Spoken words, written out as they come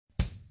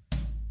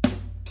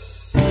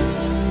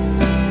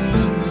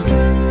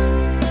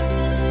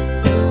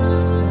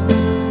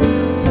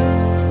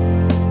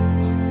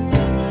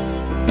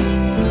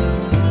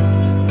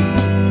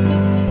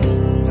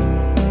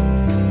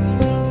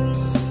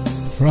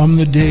From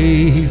the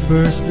day he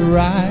first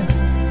arrived,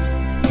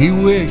 he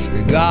wished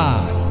to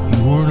God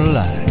he weren't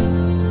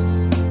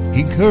alive.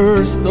 He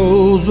cursed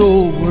those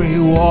old gray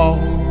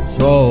walls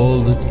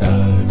all the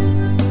time.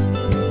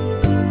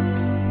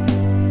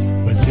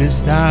 But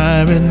this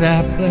time in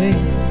that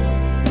place,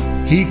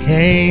 he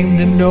came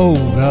to know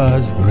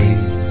God's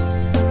grace.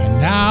 And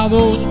now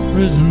those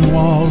prison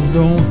walls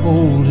don't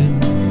hold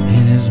him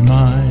in his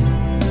mind.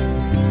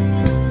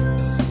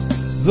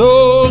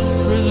 Those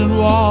prison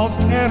walls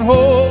can't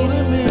hold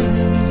him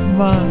in his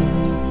mind.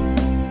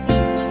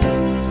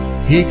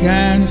 He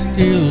can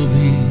still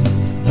be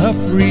the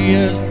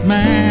freest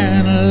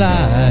man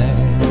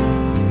alive.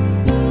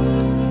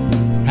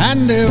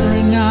 And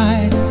every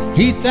night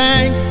he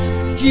thanks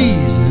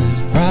Jesus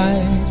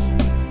Christ,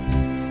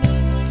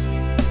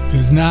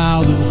 'cause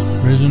now those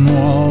prison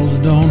walls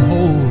don't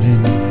hold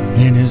him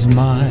in his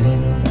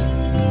mind.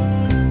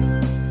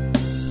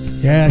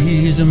 Yeah,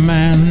 he's a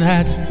man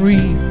that's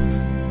free,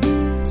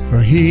 for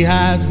he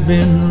has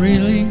been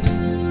released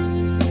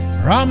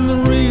from the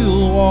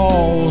real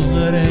walls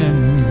that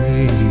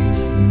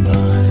engrace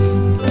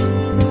combined.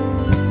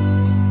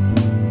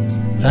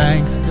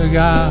 Thanks to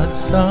God's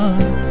Son,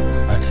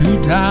 a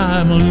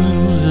two-time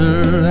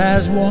loser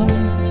has won,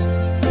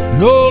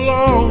 no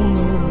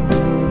longer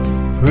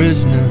a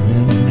prisoner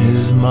in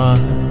his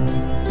mind.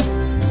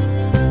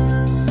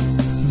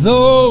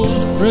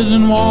 Those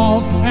prison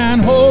walls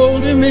can't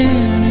hold him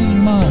in his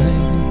mind.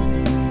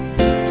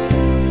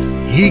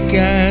 He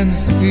can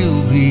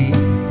still be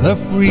the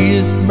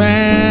freest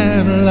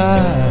man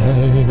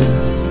alive.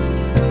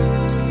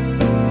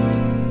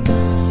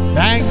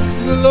 Thanks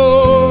to the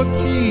Lord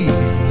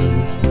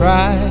Jesus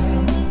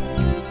Christ,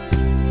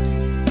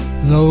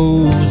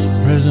 those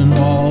prison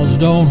walls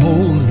don't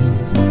hold him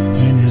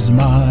in his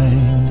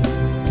mind.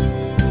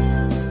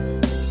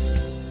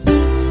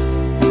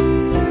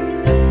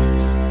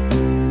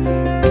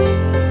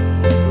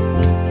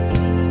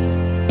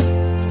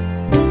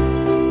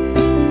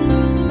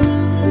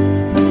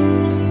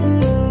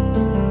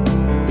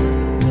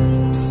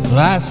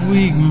 Last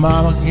week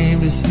Mama came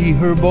to see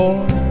her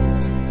boy,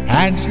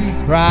 and she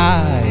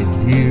cried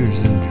tears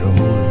of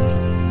joy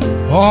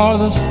for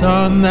the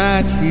son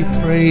that she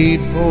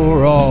prayed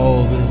for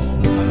all this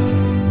time.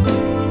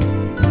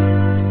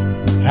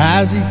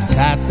 As he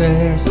sat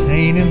there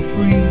sane and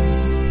free,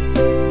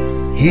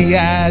 he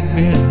had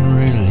been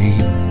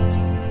released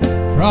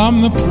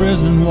from the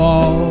prison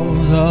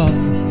walls of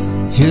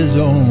his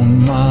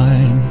own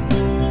mind.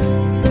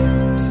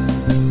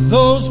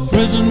 Those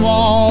prison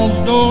walls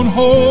don't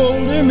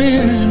hold him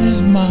in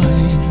his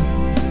mind.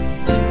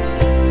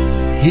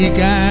 He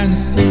can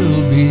still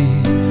be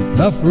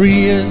the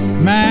freest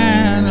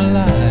man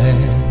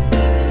alive.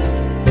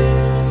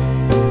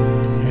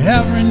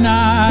 Every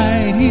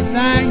night he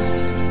thanks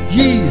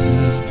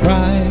Jesus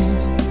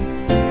Christ,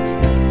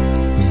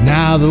 'cause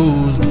now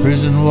those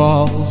prison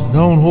walls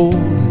don't hold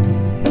him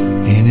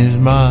in his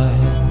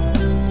mind.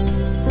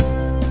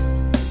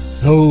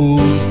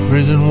 Those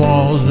prison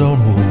walls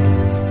don't hold him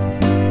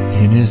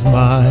in his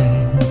mind.